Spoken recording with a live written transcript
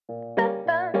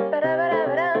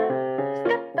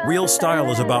Real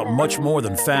style is about much more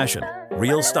than fashion.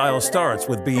 Real style starts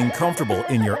with being comfortable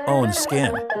in your own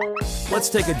skin. Let's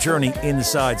take a journey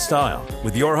inside style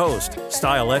with your host,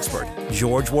 style expert,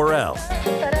 George Worrell.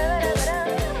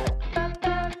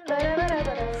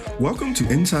 Welcome to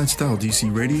Inside Style,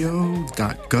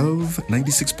 DCRadio.gov,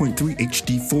 96.3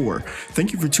 HD4.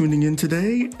 Thank you for tuning in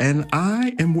today, and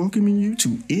I am welcoming you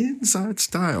to Inside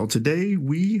Style. Today,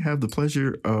 we have the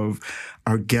pleasure of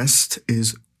our guest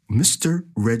is Mr.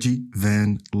 Reggie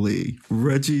Van Lee.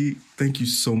 Reggie, thank you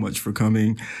so much for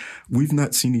coming. We've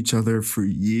not seen each other for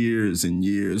years and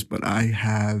years, but I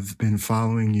have been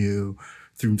following you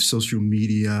through social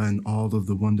media and all of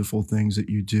the wonderful things that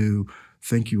you do.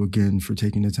 Thank you again for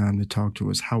taking the time to talk to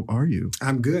us. How are you?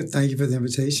 I'm good. Thank you for the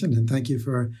invitation, and thank you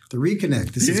for the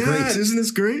reconnect. This is great. Isn't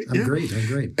this great? I'm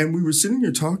great. And we were sitting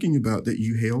here talking about that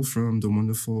you hail from the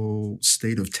wonderful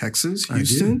state of Texas,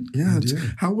 Houston. I do.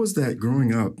 How was that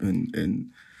growing up and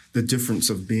the difference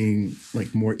of being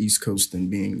like more East Coast than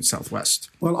being Southwest?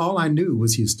 Well, all I knew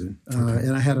was Houston.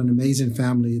 And I had an amazing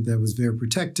family that was very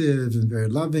protective and very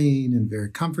loving and very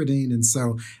comforting. And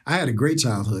so I had a great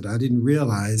childhood. I didn't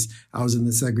realize I was in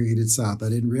the segregated South. I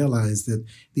didn't realize that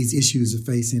these issues are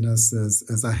facing us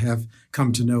as I have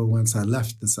come to know once I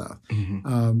left the South.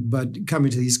 Mm-hmm. But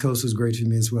coming to the East Coast was great for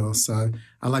me as well. So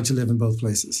I like to live in both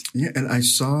places. Yeah, and I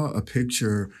saw a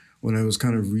picture when I was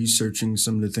kind of researching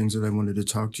some of the things that I wanted to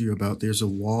talk to you about. There's a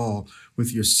wall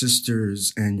with your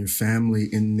sisters and your family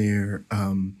in their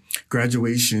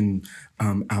graduation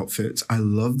outfits. I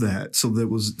love that. So that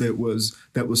was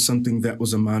something that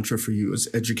was a mantra for you, as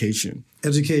education.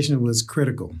 Education was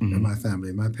critical in my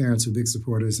family. My parents were big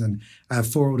supporters, and I have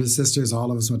 4 older sisters.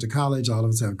 All of us went to college. All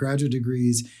of us have graduate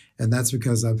degrees, and that's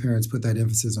because our parents put that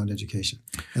emphasis on education.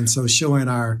 And so showing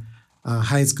our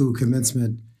high school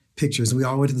commencement pictures, and we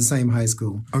all went to the same high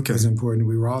school. Okay. It was important.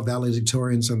 We were all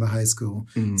valedictorians from the high school.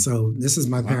 Mm-hmm. So this is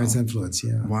my parents' influence,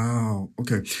 yeah. Wow.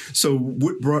 Okay. So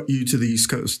what brought you to the East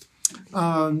Coast?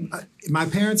 My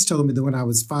parents told me that when I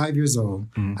was 5 years old,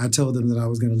 I told them that I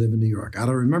was going to live in New York. I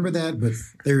don't remember that, but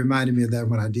they reminded me of that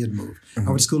when I did move. I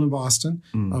went to school in Boston.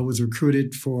 I was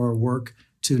recruited for work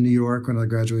to New York when I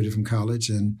graduated from college,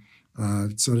 and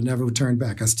so to never return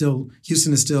back.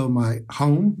 Houston is still my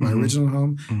home, my original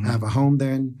home. I have a home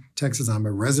there in Texas. I'm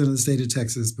a resident of the state of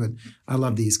Texas, but I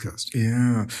love the East Coast.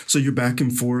 Yeah. So you're back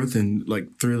and forth, and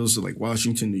like thrills of like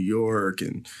Washington, New York,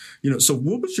 and so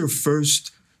what was your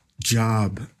first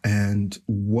job, and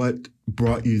what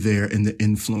brought you there, and the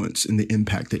influence and the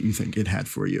impact that you think it had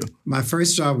for you? My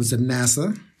first job was at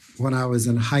NASA. When I was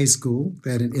in high school,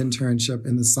 they had an internship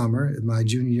in the summer, my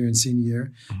junior year and senior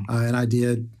year, and I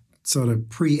did sort of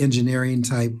pre-engineering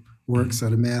type work,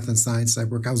 sort of math and science type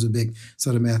work. I was a big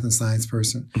sort of math and science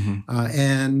person.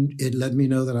 And it let me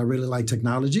know that I really like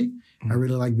technology. I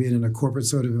really like being in a corporate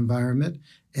sort of environment.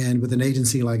 And with an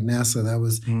agency like NASA, that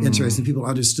was interesting. People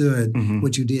understood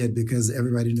what you did because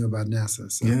everybody knew about NASA.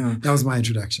 So that was my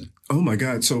introduction. Oh, my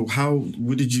God. So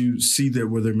what did you see there?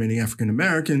 Were there many African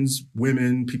Americans,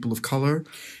 women, people of color?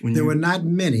 There were not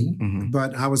many,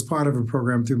 but I was part of a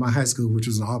program through my high school, which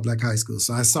was an all-black high school.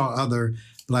 So I saw other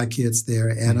Black kids there.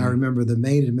 And I remember the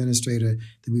main administrator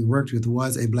that we worked with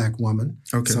was a Black woman.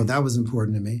 Okay. So that was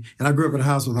important to me. And I grew up in a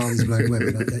house with all these Black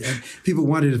women. People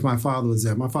wondered if my father was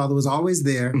there. My father was always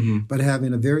there, but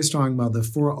having a very strong mother,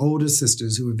 4 older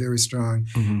sisters who were very strong,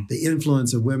 the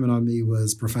influence of women on me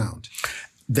was profound.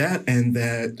 That and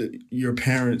that your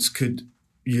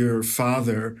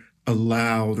father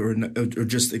allowed or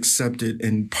just accepted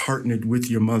and partnered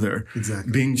with your mother,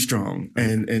 being strong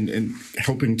and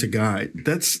helping to guide.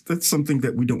 That's something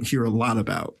that we don't hear a lot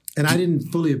about. And I didn't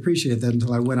fully appreciate that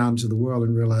until I went out into the world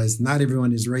and realized not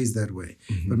everyone is raised that way.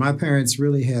 But my parents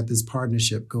really had this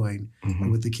partnership going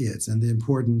with the kids, and the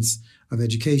importance of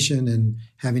education and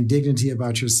having dignity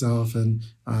about yourself and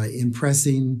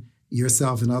impressing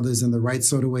yourself and others in the right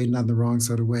sort of way, not in the wrong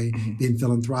sort of way, being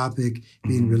philanthropic,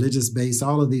 being religious-based.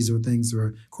 All of these were things that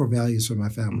were core values for my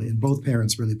family, and both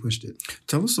parents really pushed it.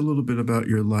 Tell us a little bit about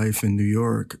your life in New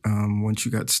York once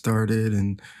you got started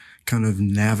and kind of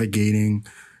navigating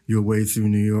your way through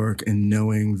New York and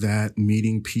knowing that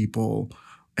meeting people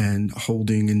and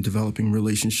holding and developing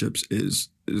relationships is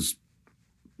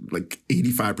like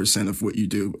 85% of what you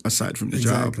do aside from the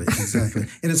job. Exactly.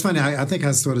 And it's funny, I think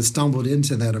I sort of stumbled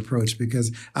into that approach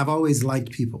because I've always liked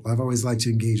people. I've always liked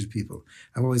to engage with people.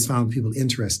 I've always found people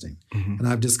interesting. And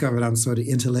I've discovered I'm sort of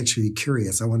intellectually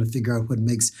curious. I want to figure out what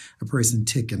makes a person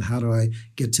tick and how do I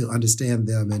get to understand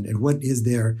them and what is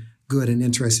their good and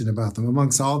interesting about them.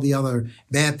 Amongst all the other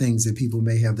bad things that people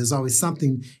may have, there's always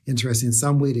something interesting,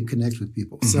 some way to connect with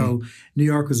people. Mm-hmm. So New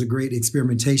York was a great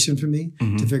experimentation for me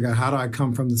to figure out how do I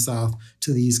come from the South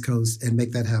to the East Coast and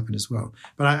make that happen as well.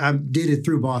 But I did it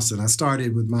through Boston. I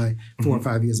started with my 4 or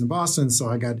 5 years in Boston, so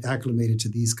I got acclimated to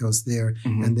the East Coast there.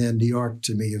 And then New York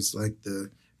to me is like the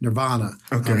nirvana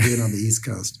of being on the East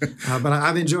Coast. But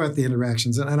I've enjoyed the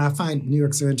interactions. And I find New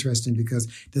York so interesting because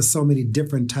there's so many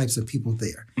different types of people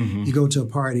there. You go to a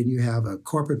party and you have a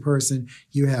corporate person,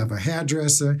 you have a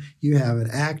hairdresser, you have an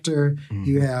actor,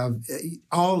 you have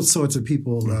all sorts of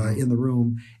people in the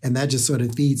room. And that just sort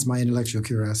of feeds my intellectual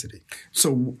curiosity.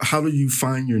 So how do you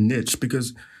find your niche?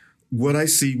 Because what I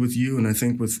see with you, and I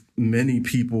think with many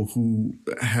people who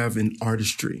have an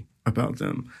artistry about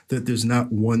them, that there's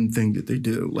not one thing that they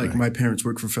do. Like my parents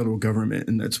work for federal government,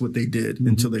 and that's what they did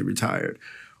until they retired.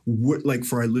 What, like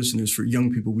for our listeners, for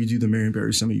young people, we do the Marion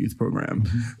Barry Summer Youth Program,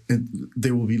 and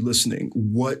they will be listening.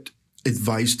 What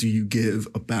advice do you give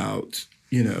about,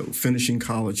 finishing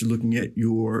college, looking at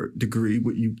your degree,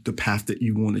 the path that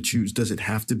you want to choose? Does it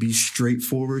have to be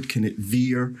straightforward? Can it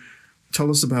veer? Tell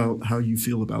us about how you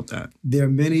feel about that. There are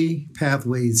many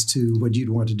pathways to what you'd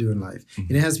want to do in life.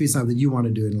 And it has to be something you want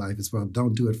to do in life as well.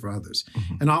 Don't do it for others.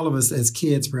 And all of us as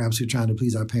kids, perhaps we're trying to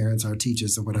please our parents, our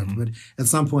teachers, or whatever. But at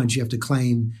some point, you have to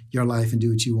claim your life and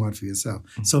do what you want for yourself.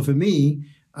 So for me,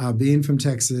 being from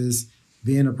Texas,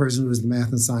 being a person who was the math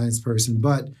and science person,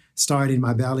 but starting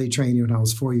my ballet training when I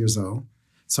was 4 years old.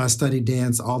 So I studied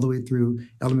dance all the way through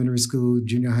elementary school,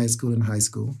 junior high school, and high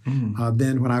school.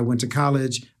 Then when I went to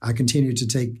college, I continued to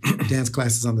take dance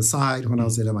classes on the side when I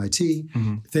was at MIT.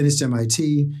 Finished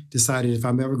MIT, decided if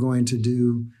I'm ever going to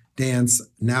do dance,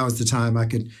 now is the time. I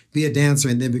could be a dancer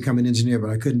and then become an engineer, but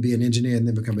I couldn't be an engineer and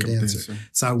then become a dancer.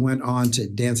 So I went on to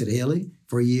dance at Ailey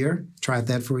for a year, tried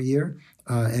that for a year,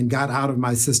 and got out of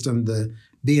my system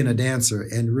being a dancer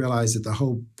and realized that the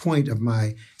whole point of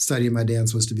my study of my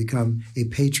dance was to become a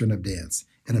patron of dance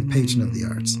and a patron of the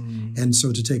arts. And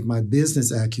so to take my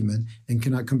business acumen and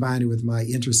combine it with my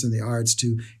interest in the arts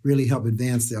to really help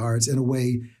advance the arts in a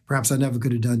way perhaps I never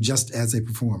could have done just as a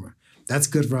performer. That's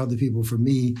good for other people. For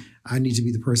me, I need to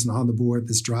be the person on the board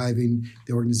that's driving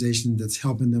the organization, that's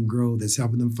helping them grow, that's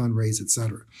helping them fundraise, et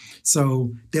cetera.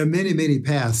 So there are many, many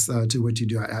paths to what you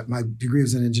do. My degree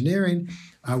was in engineering.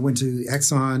 I went to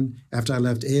Exxon after I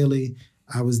left Ailey.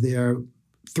 I was there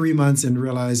 3 months and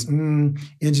realized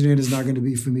engineering is not going to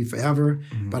be for me forever.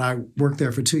 But I worked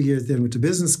there for 2 years, then went to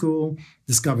business school,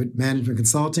 discovered management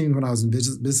consulting when I was in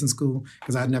business school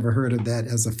because I'd never heard of that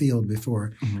as a field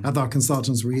before. I thought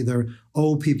consultants were either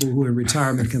old people who in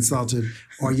retirement consulted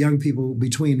or young people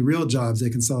between real jobs they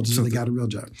consulted until they got a real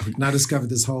job. And I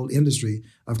discovered this whole industry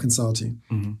of consulting.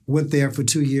 Went there for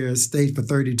 2 years, stayed for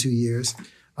 32 years,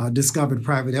 discovered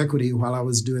private equity while I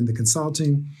was doing the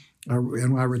consulting. And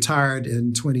when I retired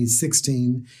in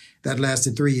 2016, that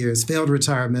lasted 3 years, failed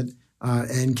retirement,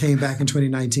 and came back in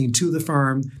 2019 to the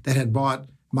firm that had bought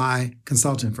my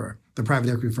consulting firm, the private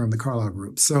equity firm, the Carlyle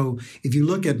Group. So if you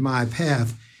look at my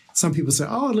path, some people say,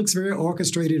 it looks very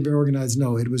orchestrated, very organized.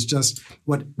 No, it was just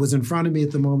what was in front of me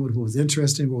at the moment, what was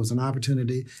interesting, what was an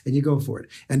opportunity, and you go for it.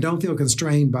 And don't feel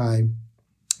constrained by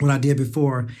what I did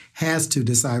before has to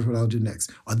decide what I'll do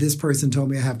next. Or this person told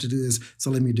me I have to do this,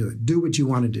 so let me do it. Do what you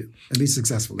want to do and be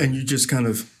successful. And you just kind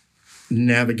of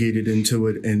navigated into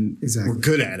it and were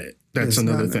good at it. That's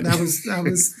another thing. I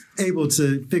was able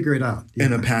to figure it out.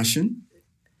 And a passion?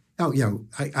 Oh, yeah.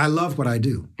 I love what I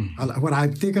do. What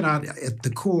I figured out at the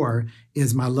core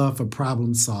is my love for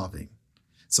problem solving.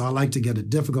 So I like to get a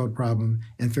difficult problem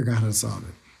and figure out how to solve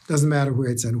it. Doesn't matter where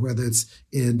it's in, whether it's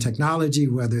in technology,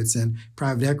 whether it's in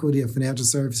private equity or financial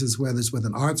services, whether it's with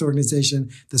an arts organization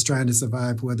that's trying to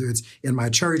survive, whether it's in my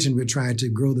church and we're trying to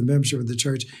grow the membership of the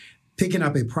church. Picking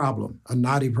up a problem, a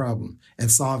knotty problem,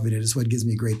 and solving it is what gives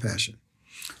me great passion.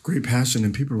 Great passion,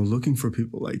 and people are looking for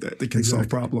people like that. They can solve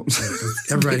problems.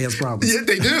 Everybody has problems. Yeah,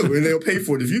 they do, and they'll pay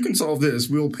for it. If you can solve this,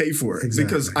 we'll pay for it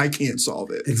because I can't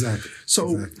solve it. Exactly.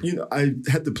 So, I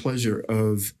had the pleasure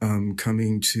of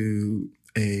coming to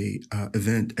a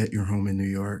event at your home in New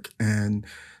York, and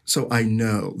so I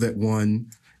know that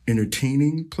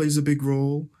entertaining plays a big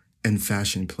role, and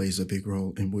fashion plays a big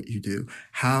role in what you do.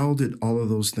 How did all of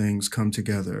those things come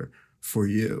together for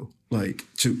you, like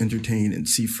to entertain and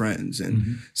see friends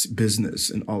and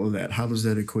business and all of that? How does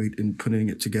that equate in putting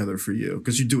it together for you?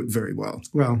 Because you do it very well.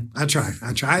 Well, I try.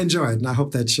 I enjoy it, and I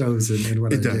hope that shows in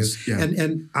what I do. It does, yeah.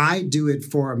 And I do it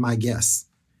for my guests,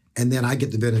 and then I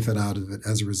get the benefit out of it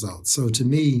as a result. So to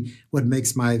me, what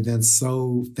makes my events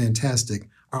so fantastic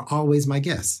are always my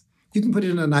guests. You can put it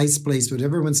in a nice place with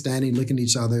everyone standing, looking at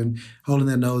each other and holding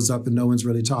their nose up and no one's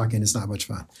really talking. It's not much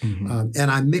fun.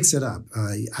 And I mix it up.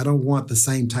 I don't want the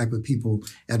same type of people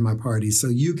at my parties. So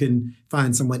you can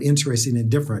find someone interesting and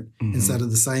different instead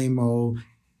of the same old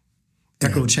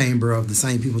echo chamber of the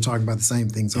same people talking about the same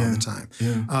things all the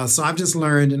time. So I've just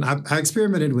learned, and I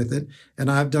experimented with it, and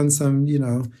I've done some,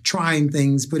 trying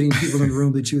things, putting people in the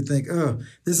room that you would think, oh,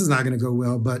 this is not going to go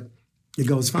well, but it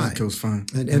goes fine. It goes fine.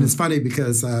 And it's funny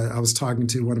because I was talking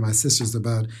to one of my sisters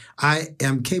about I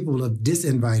am capable of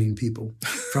disinviting people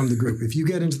from the group. If you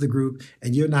get into the group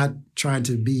and you're not trying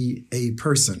to be a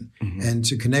person and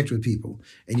to connect with people,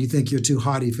 and you think you're too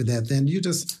haughty for that, then you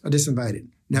just are disinvited,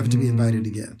 never to be invited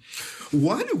again.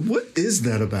 What is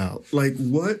that about? Like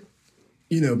what,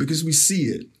 because we see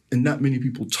it and not many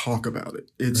people talk about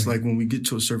it. It's like when we get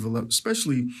to a certain level,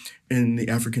 especially in the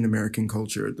African-American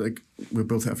culture, like we're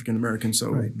both African-American,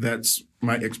 so that's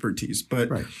my expertise. But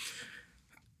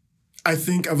I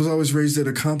think I was always raised that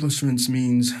accomplishments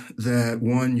means that,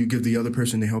 one, you give the other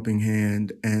person the helping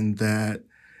hand and that,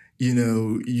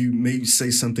 you may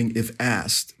say something if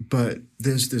asked, but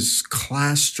there's this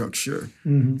class structure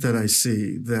that I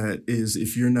see that is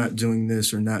if you're not doing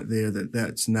this or not there,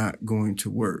 that's not going to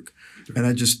work. And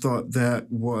I just thought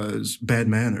that was bad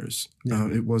manners.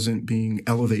 It wasn't being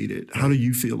elevated. How do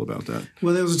you feel about that?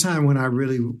 Well, there was a time when I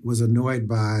really was annoyed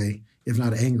by, if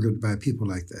not angered by people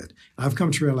like that. I've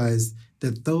come to realize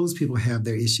that those people have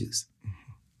their issues.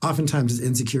 Oftentimes it's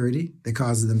insecurity that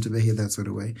causes them to behave that sort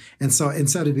of way. And so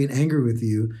instead of being angry with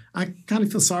you, I kind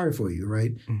of feel sorry for you,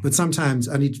 right? But sometimes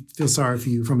I need to feel sorry for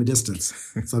you from a distance.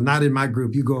 So not in my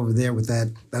group. You go over there with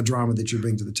that drama that you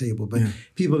bring to the table. But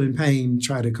people in pain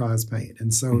try to cause pain.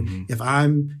 And so if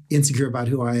I'm insecure about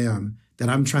who I am,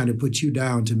 then I'm trying to put you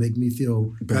down to make me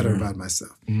feel better about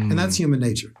myself. And that's human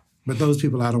nature. But those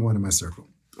people I don't want in my circle.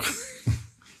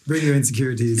 Bring your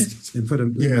insecurities and put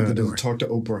them at the door. Talk to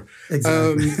Oprah.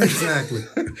 Exactly.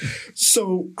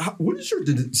 So what is your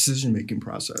decision-making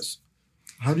process?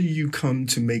 How do you come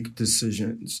to make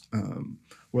decisions,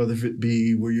 whether it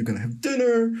be where you're going to have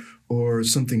dinner or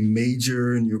something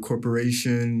major in your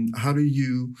corporation?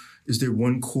 Is there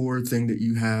one core thing that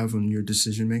you have on your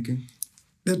decision-making?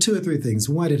 There are two or three things.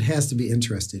 One, it has to be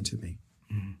interesting to me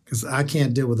because I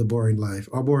can't deal with a boring life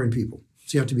or boring people.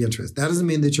 So you have to be interested. That doesn't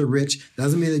mean that you're rich.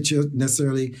 Doesn't mean that you're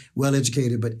necessarily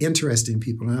well-educated, but interesting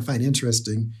people. And I find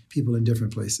interesting people in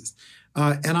different places.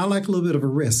 And I like a little bit of a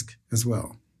risk as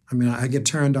well. I mean, I get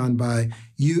turned on by,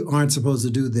 you aren't supposed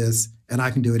to do this, and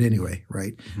I can do it anyway,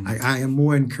 right? I am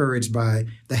more encouraged by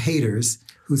the haters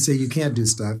who say you can't do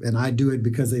stuff, and I do it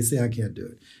because they say I can't do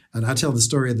it. And I tell the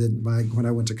story that when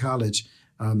I went to college,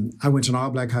 I went to an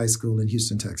all-black high school in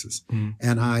Houston, Texas,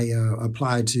 and I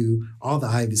applied to all the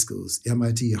Ivy schools,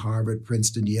 MIT, Harvard,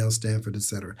 Princeton, Yale, Stanford, et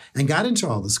cetera, and got into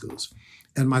all the schools.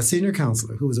 And my senior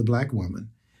counselor, who was a black woman,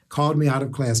 called me out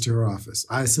of class to her office.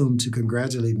 I assumed to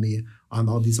congratulate me on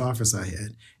all these offers I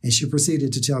had. And she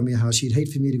proceeded to tell me how she'd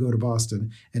hate for me to go to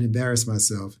Boston and embarrass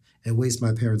myself and waste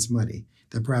my parents' money,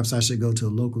 that perhaps I should go to a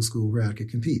local school where I could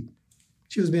compete.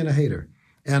 She was being a hater.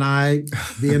 And I,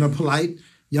 being a polite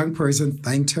young person,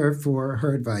 thanked her for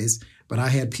her advice, but I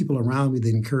had people around me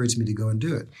that encouraged me to go and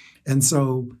do it. And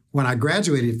so when I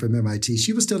graduated from MIT,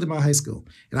 she was still in my high school.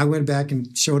 And I went back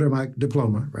and showed her my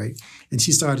diploma, right? And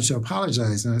she started to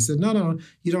apologize. And I said, no,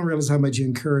 you don't realize how much you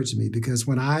encouraged me, because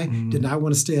when I did not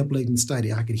want to stay up late and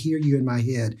study, I could hear you in my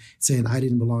head saying I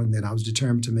didn't belong there. I was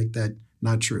determined to make that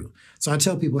not true. So I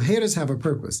tell people, haters have a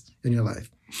purpose in your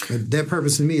life. But their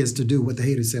purpose for me is to do what the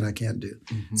haters said I can't do.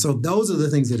 So those are the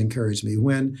things that encourage me.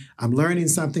 When I'm learning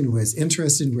something, where it's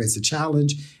interesting, where it's a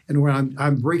challenge, and where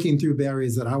I'm breaking through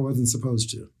barriers that I wasn't supposed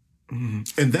to.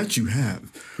 And that you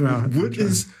have. Well,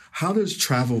 how does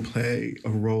travel play a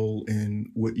role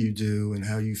in what you do and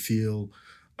how you feel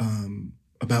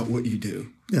about what you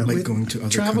do? Yeah, like going to other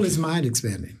travel countries? Is mind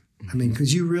expanding. I mean,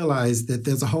 because you realize that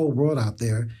there's a whole world out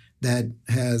there that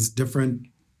has different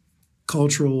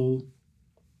cultural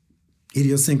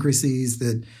idiosyncrasies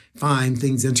that find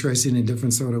things interesting in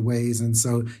different sort of ways. And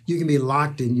so you can be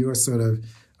locked in your sort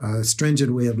of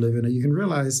stringent way of living, and you can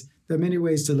realize there are many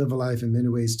ways to live a life and many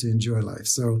ways to enjoy life.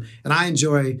 So, and I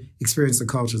enjoy experiencing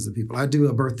the cultures of people. I do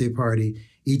a birthday party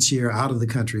each year out of the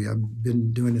country. I've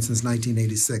been doing it since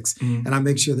 1986. And I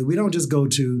make sure that we don't just go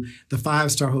to the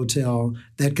 5-star hotel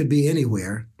that could be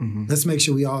anywhere. Let's make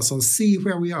sure we also see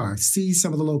where we are, see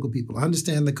some of the local people,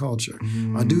 understand the culture,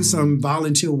 do some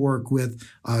volunteer work with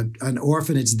an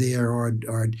orphanage there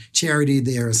or charity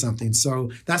there or something. So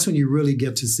that's when you really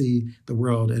get to see the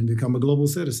world and become a global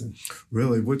citizen.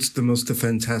 Really? What's the most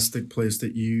fantastic place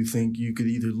that you think you could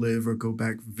either live or go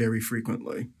back very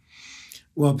frequently?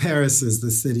 Well, Paris is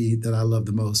the city that I love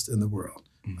the most in the world.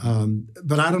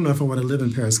 But I don't know if I want to live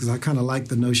in Paris because I kind of like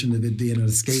the notion of it being an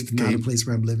escape, not a place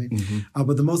where I'm living.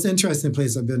 But the most interesting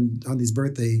place I've been on these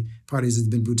birthday parties has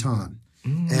been Bhutan.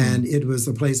 And it was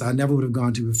a place I never would have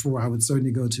gone to before. I would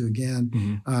certainly go to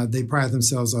again. They pride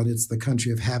themselves on it's the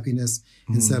country of happiness.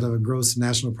 Instead of a gross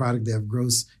national product, they have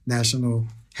gross national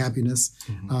happiness.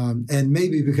 And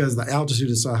maybe because the altitude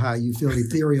is so high, you feel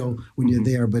ethereal when you're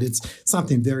there, but it's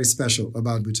something very special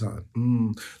about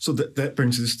Bhutan. So that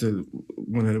brings us to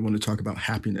when I want to talk about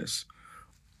happiness.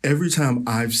 Every time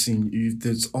I've seen you,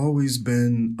 there's always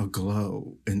been a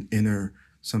glow, an inner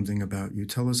something about you.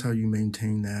 Tell us how you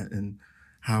maintain that and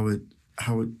how it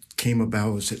came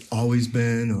about. Has it always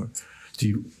been, or do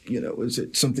you, is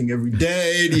it something every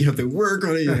day? Do you have to work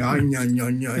on it? Like,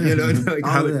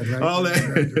 all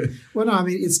that. Right. Well, no, I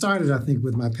mean, it started, I think,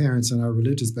 with my parents and our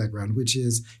religious background, which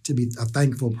is to be a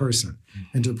thankful person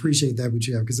and to appreciate that which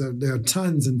you have. Because there are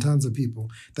tons and tons of people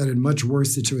that are in much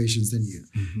worse situations than you.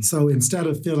 So instead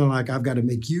of feeling like I've got to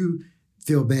make you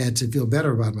feel bad to feel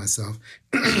better about myself,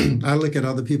 I look at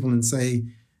other people and say,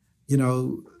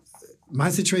 my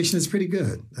situation is pretty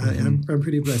good. I'm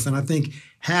pretty blessed. And I think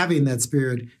having that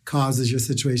spirit causes your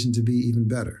situation to be even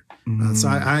better. So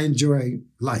I enjoy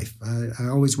life. I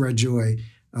always wear joy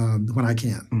when I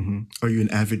can. Are you an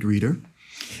avid reader?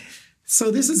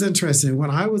 So this is interesting.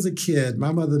 When I was a kid,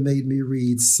 my mother made me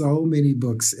read so many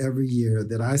books every year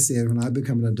that I said when I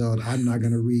become an adult, I'm not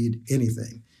going to read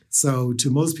anything. So to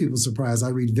most people's surprise, I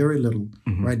read very little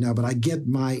right now, but I get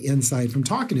my insight from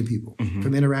talking to people,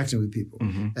 from interacting with people.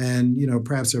 And,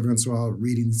 perhaps every once in a while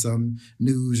reading some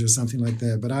news or something like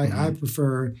that. But I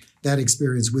prefer that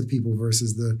experience with people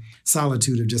versus the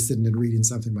solitude of just sitting and reading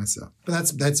something myself.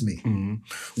 But that's me.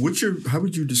 How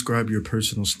would you describe your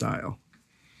personal style?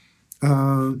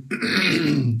 I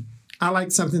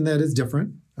like something that is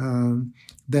different,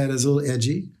 that is a little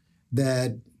edgy,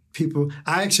 that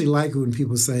I actually like when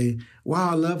people say,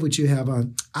 "Wow, I love what you have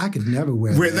on." I could never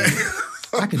wear that.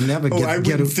 I could never I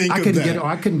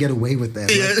couldn't get away with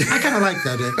that. Yeah. Like, I kind of like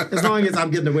that, as long as I'm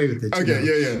getting away with it.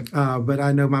 Okay, yeah. But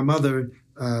I know my mother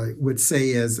would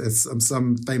say, as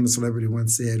some famous celebrity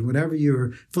once said, whenever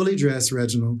you're fully dressed,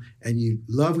 Reginald, and you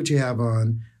love what you have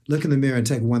on, look in the mirror and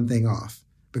take one thing off.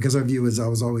 Because our view is I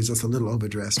was always just a little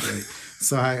overdressed, right?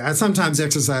 So I sometimes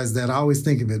exercise that. I always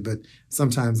think of it, but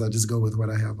sometimes I just go with what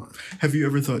I have on. Have you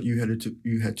ever thought you had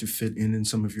to fit in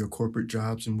some of your corporate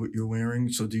jobs and what you're wearing?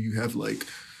 So do you have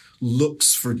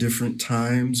looks for different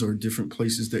times or different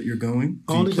places that you're going?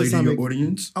 Do you play to your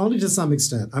audience? Only to some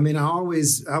extent. I mean, I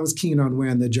was keen on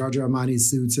wearing the Giorgio Armani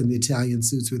suits and the Italian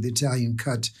suits with the Italian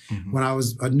cut when I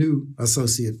was a new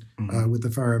associate with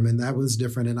the firm, and that was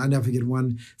different. And I never forget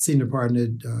one senior partner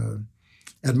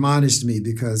admonished me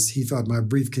because he thought my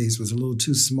briefcase was a little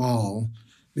too small.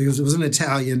 Because it was an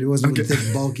Italian, it wasn't really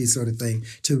thick, bulky sort of thing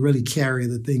to really carry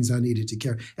the things I needed to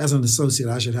carry. As an associate,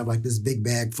 I should have this big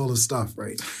bag full of stuff,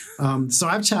 right? So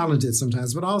I've challenged it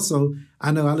sometimes, but also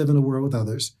I know I live in a world with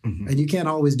others, and you can't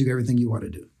always do everything you want to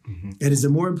do. And is it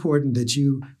more important that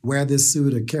you wear this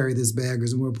suit or carry this bag, or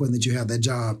is it more important that you have that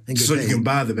job and get paid? So you can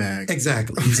buy the bag.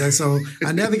 Exactly. So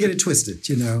I never get it twisted,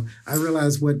 I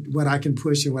realize what I can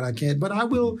push and what I can't, but I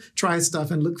will try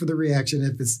stuff and look for the reaction.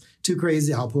 If it's too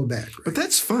crazy, I'll pull back. Right? But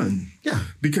that's fun. Yeah.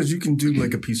 Because you can do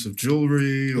a piece of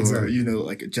jewelry or, exactly.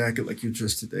 A jacket like you're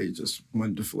dressed today, just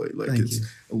wonderfully. Thank it's you.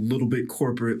 a little bit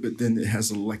corporate, but then it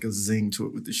has a zing to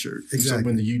it with the shirt. Exactly. So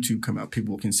when the YouTube come out,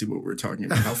 people can see what we're talking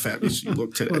about, how fabulous you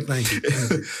look today. Well, thank you.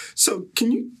 So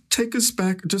can you take us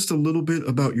back just a little bit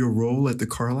about your role at the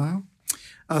Carlyle?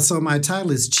 So my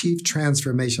title is Chief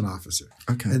Transformation Officer.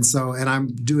 Okay. And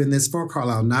I'm doing this for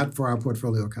Carlyle, not for our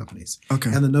portfolio companies.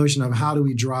 Okay. And the notion of how do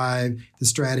we drive the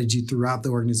strategy throughout the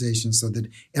organization so that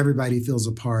everybody feels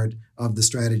a part of the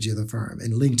strategy of the firm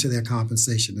and linked to their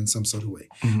compensation in some sort of way.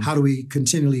 How do we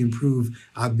continually improve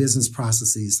our business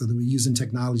processes so that we're using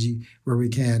technology where we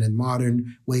can and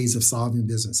modern ways of solving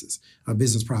business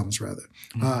problems rather.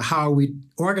 How are we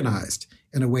organized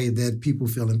in a way that people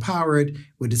feel empowered,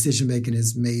 where decision-making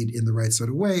is made in the right sort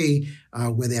of way,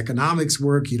 where the economics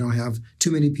work. You don't have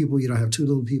too many people. You don't have too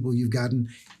little people. You've gotten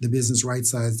the business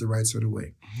right-sized the right sort of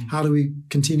way. How do we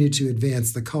continue to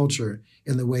advance the culture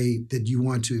in the way that you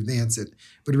want to advance it,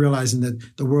 but realizing that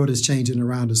the world is changing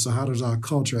around us. So how does our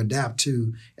culture adapt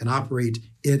to and operate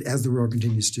it as the world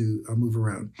continues to move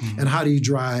around? And how do you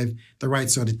drive the right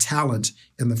sort of talent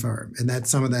in the firm? And that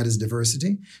some of that is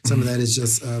diversity. Some of that is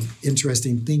just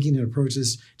interesting thinking and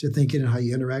approaches to thinking and how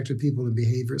you interact with people and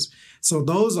behaviors. So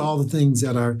those are all the things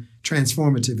that are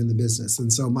transformative in the business.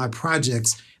 And so my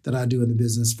projects that I do in the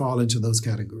business fall into those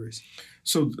categories.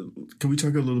 So can we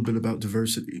talk a little bit about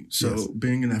diversity? So Yes.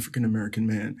 being an African-American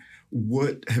man,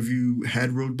 what have you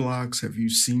had roadblocks? Have you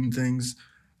seen things?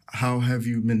 How have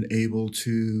you been able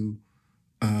to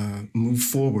move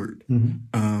forward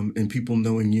in people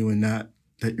knowing you and not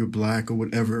that you're Black or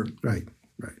whatever? Right.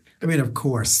 I mean, of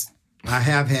course, I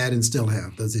have had and still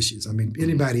have those issues. I mean,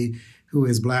 anybody who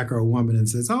is Black or a woman and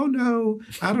says, "Oh no,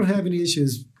 I don't have any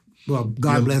issues," well,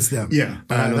 God bless them. Yeah,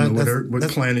 I don't know what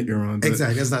planet you're on. But,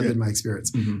 exactly, that's not been my experience.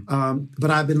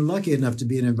 But I've been lucky enough to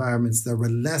be in environments that were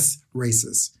less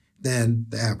racist than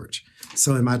the average.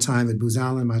 So in my time at Booz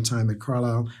Allen, my time at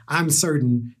Carlisle, I'm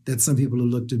certain that some people have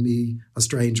looked at me a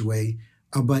strange way,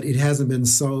 but it hasn't been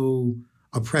so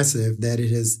oppressive that it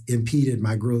has impeded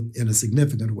my growth in a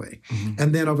significant way.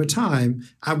 And then over time,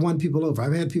 I've won people over.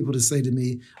 I've had people to say to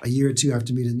me a year or two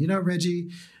after meeting, Reggie,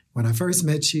 when I first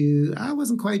met you, I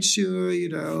wasn't quite sure,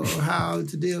 how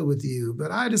to deal with you.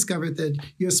 But I discovered that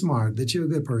you're smart, that you're a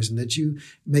good person, that you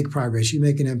make progress, you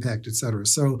make an impact, et cetera.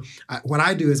 So what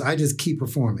I do is I just keep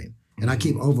performing and I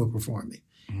keep overperforming.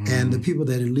 And the people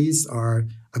that at least are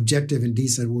objective and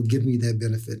decent will give me that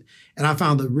benefit. And I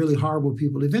found that really horrible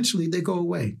people, eventually they go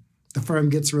away. The firm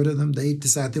gets rid of them. They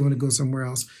decide they want to go somewhere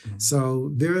else.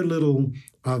 So very little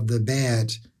of the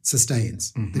bad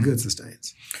sustains. The good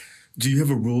sustains. Do you have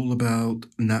a rule about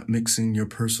not mixing your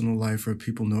personal life or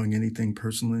people knowing anything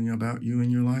personally about you in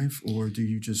your life? Or do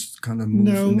you just kind of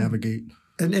move and navigate?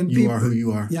 And you people, are who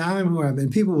you are. Yeah, I'm who I am.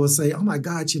 And people will say, "Oh my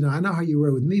God, I know how you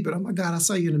were with me, but oh my God, I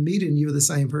saw you in a meeting and you were the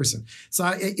same person."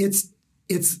 So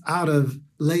it's out of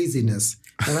laziness.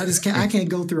 And I can't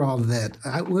go through all of that.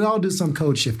 We all do some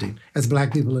code shifting as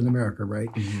Black people in America, right?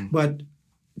 But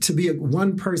to be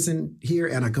one person here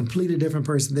and a completely different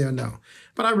person there, no.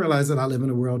 But I realize that I live in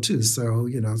a world too. So,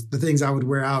 the things I would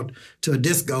wear out to a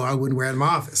disco, I wouldn't wear in my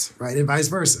office, right? And vice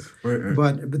versa. Right.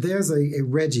 But there's a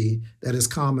Reggie that is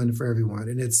common for everyone.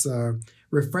 And it's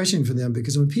refreshing for them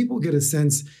because when people get a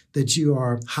sense that you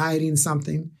are hiding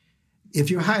something, if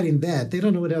you're hiding that, they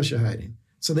don't know what else you're hiding.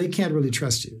 So they can't really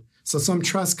trust you. So some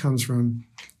trust comes from,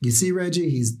 you see Reggie,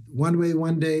 he's one way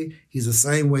one day, he's the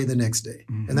same way the next day.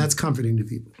 And that's comforting to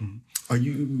people.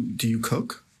 Do you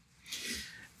cook?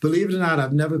 Believe it or not,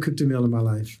 I've never cooked a meal in my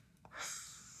life.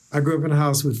 I grew up in a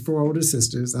house with 4 older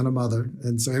sisters and a mother,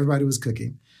 and so everybody was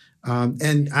cooking.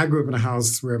 And I grew up in a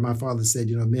house where my father said,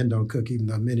 men don't cook, even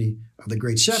though many of the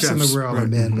great chefs in the world are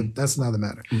men, but that's another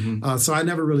matter. So I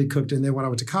never really cooked. And then when I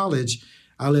went to college,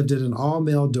 I lived in an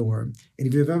all-male dorm. And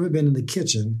if you've ever been in the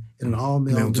kitchen in an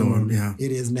all-male dorm,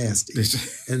 it is nasty.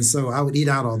 And so I would eat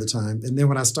out all the time. And then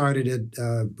when I started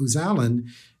at Booz Allen,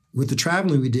 with the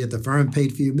traveling we did, the firm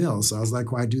paid for your meals. So I was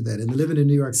like, why do that? And living in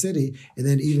New York City and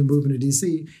then even moving to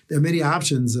D.C., there are many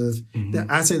options of,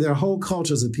 I say there are whole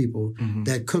cultures of people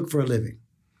that cook for a living.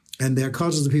 And there are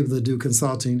cultures of people that do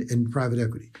consulting and private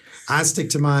equity. I stick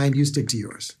to mine, you stick to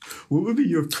yours. What would be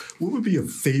your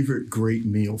favorite great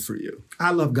meal for you?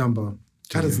 I love gumbo.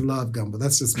 I just love gumbo.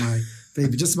 That's just my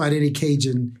favorite. Just about any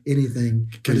Cajun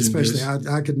anything, but especially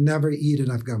I could never eat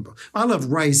enough gumbo. I love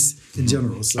rice in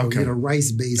general, so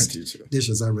rice-based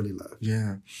dishes I really love.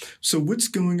 Yeah. So what's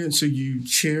going on? So you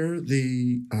chair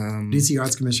the DC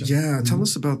Arts Commission. Yeah, tell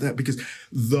us about that because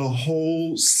the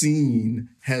whole scene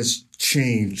has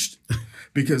changed.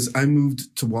 Because I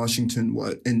moved to Washington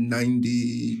in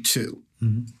 92,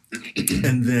 and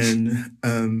then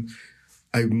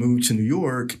I moved to New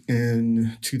York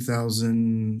in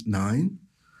 2009,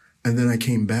 and then I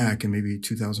came back in maybe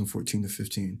 2014 to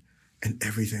 15, and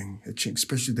everything had changed,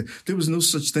 especially there was no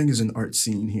such thing as an art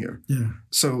scene here. Yeah.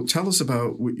 So tell us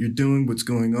about what you're doing, what's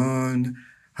going on,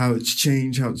 how it's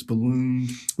changed, how it's ballooned.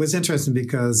 Well, it's interesting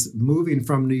because moving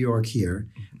from New York here,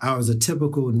 I was a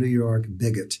typical New York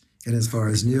bigot. And as far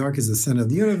as New York is the center of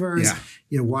the universe,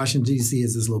 Washington, D.C.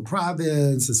 is this little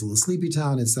province, this little sleepy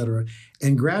town, et cetera.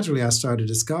 And gradually I started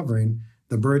discovering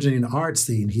the burgeoning art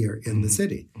scene here in the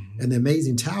city and the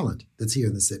amazing talent that's here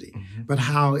in the city, but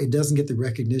how it doesn't get the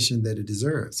recognition that it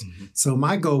deserves. So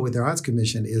my goal with the Arts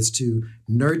Commission is to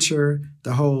nurture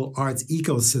the whole arts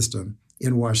ecosystem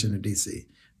in Washington, D.C.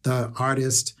 The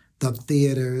artists, the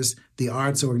theaters, the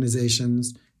arts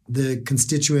organizations, the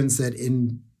constituents that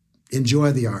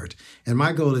enjoy the art. And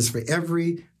my goal is for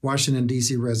every Washington,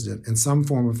 D.C. resident in some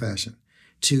form or fashion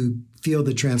to feel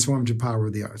the transformative power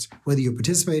of the arts, whether you're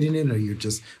participating in it or you're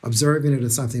just observing it or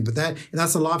something. But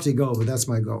that's a lofty goal, but that's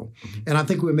my goal. And I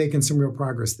think we're making some real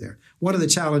progress there. One of the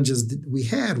challenges that we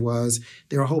had was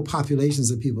there are whole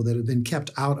populations of people that have been kept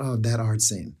out of that art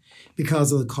scene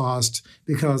because of the cost,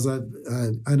 because of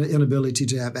an inability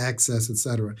to have access, et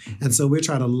cetera. And so we're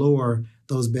trying to lower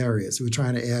those barriers. We're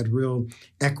trying to add real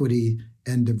equity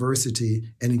and diversity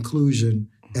and inclusion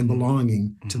and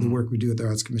belonging to the work we do at the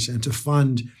Arts Commission, and to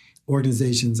fund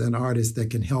organizations and artists that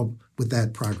can help with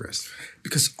that progress.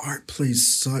 Because art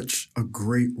plays such a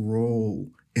great role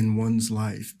in one's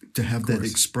life, to have that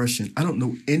expression. I don't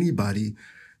know anybody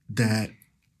that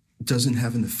doesn't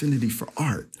have an affinity for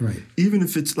art. Right. Even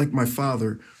if it's like my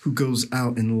father, who goes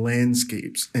out in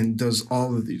landscapes and does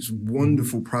all of these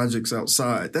wonderful projects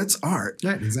outside. That's art.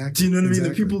 Right, exactly. Do you know what I mean? Exactly.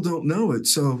 The people don't know it.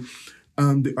 So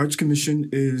the Arts Commission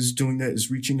is doing that, is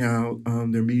reaching out.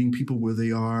 They're meeting people where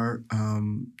they are,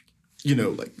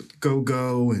 like with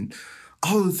Go-Go and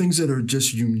all the things that are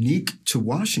just unique to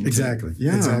Washington. Exactly.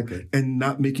 Yeah. Exactly. And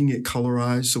not making it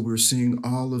colorized. So we're seeing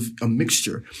all of a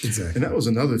mixture. Exactly. And that was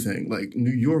another thing. Like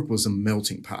New York was a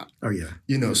melting pot. Oh,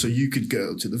 yeah. So you could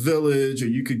go to the Village, or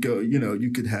you could go,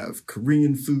 you could have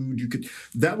Korean food.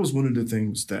 That was one of the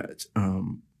things that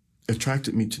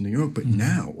attracted me to New York. But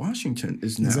now Washington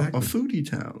is now a foodie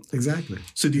town. Exactly.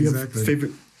 So do you have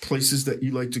favorite places that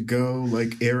you like to go,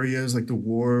 like areas like the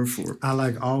Wharf? Or I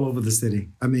like all over the city.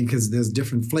 I mean, because there's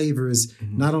different flavors,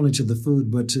 not only to the food,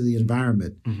 but to the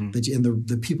environment, that and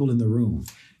the people in the room.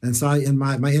 And so in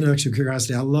my intellectual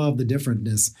curiosity, I love the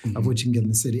differentness of what you can get in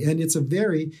the city. And it's a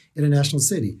very international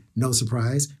city. No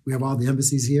surprise. We have all the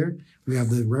embassies here. We have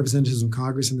the representatives of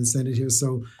Congress and the Senate here.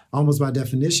 So almost by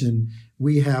definition,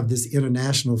 we have this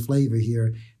international flavor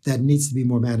here that needs to be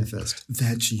more manifest.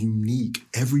 That's unique.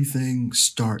 Everything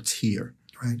starts here.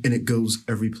 Right. And it goes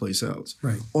every place else.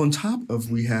 Right. On top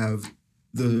of, we have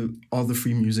all the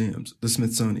free museums, the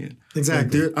Smithsonian.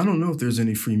 Exactly. I don't know if there's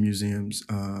any free museums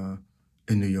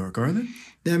in New York, are there?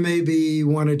 There may be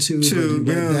one or two.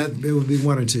 It would be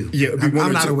one or two. Yeah,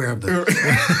 I'm not aware of them.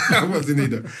 I wasn't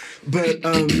either. But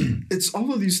it's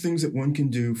all of these things that one can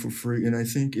do for free. And I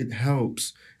think it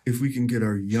helps if we can get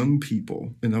our young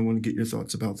people, and I want to get your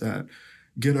thoughts about that,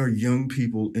 get our young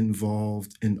people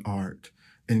involved in art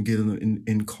and get them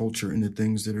in culture and the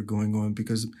things that are going on,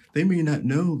 because they may not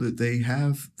know that they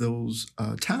have those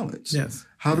talents. Yes.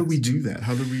 How do we do that?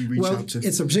 How do we reach out to?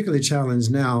 It's a particular challenge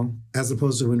now as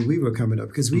opposed to when we were coming up,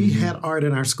 because we had art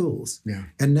in our schools. Yeah.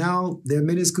 And now there are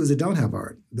many schools that don't have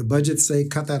art. The budgets say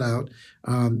cut that out.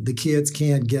 The kids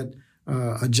can't get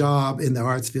a job in the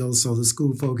arts field, so the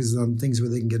school focuses on things where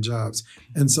they can get jobs.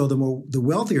 And so the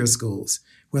wealthier schools,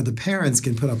 where the parents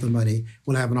can put up the money,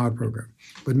 will have an art program.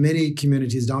 But many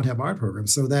communities don't have art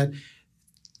programs. So that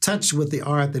touch with the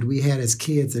art that we had as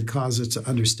kids that caused us to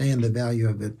understand the value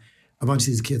of it, a bunch of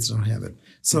these kids don't have it.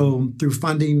 So through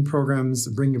funding programs,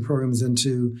 bringing programs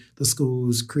into the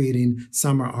schools, creating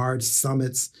summer arts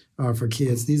summits for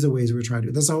kids, these are ways we're trying to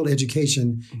do it. That's the whole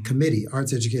education committee,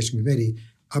 Arts Education Committee,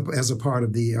 up as a part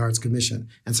of the Arts Commission.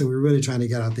 And so we're really trying to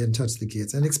get out there and touch the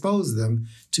kids and expose them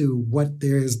to what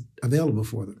there is available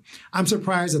for them. I'm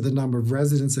surprised at the number of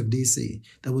residents of D.C.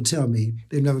 that will tell me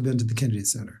they've never been to the Kennedy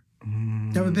Center.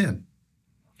 Never been.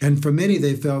 And for many,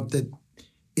 they felt that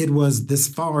it was this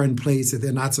foreign place that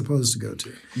they're not supposed to go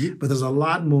to. Yeah. But there's a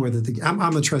lot more that I'm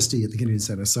a trustee at the Kennedy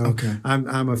Center, so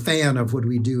I'm a fan of what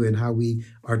we do and how we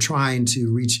are trying to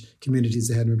reach communities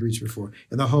that hadn't been reached before.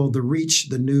 And the reach,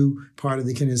 the new part of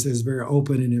the Kennedy Center is very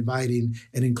open and inviting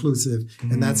and inclusive,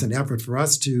 and that's an effort for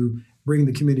us to bring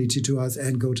the community to us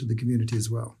and go to the community as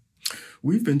well.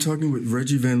 We've been talking with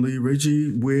Reggie Van Lee. Reggie,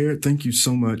 thank you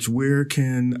so much. Where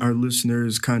can our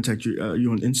listeners contact you?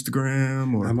 You on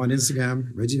Instagram? Or? I'm on Instagram,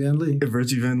 Reggie Van Lee.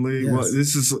 Reggie Van Lee. Yes. Well,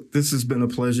 this has been a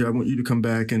pleasure. I want you to come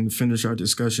back and finish our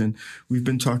discussion. We've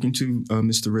been talking to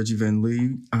Mr. Reggie Van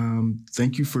Lee.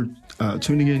 Thank you for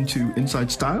tuning in to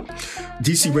Inside Style,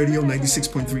 DC Radio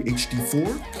 96.3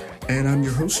 HD4. And I'm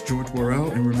your host, George Worrell.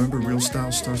 And remember, real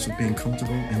style starts with being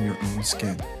comfortable in your own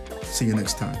skin. See you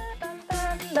next time.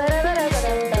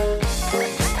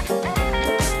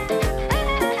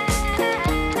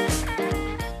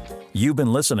 You've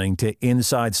been listening to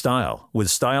Inside Style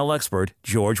with style expert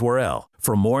George Worrell.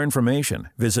 For more information,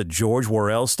 visit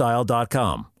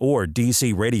georgeworrellstyle.com or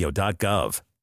dcradio.gov.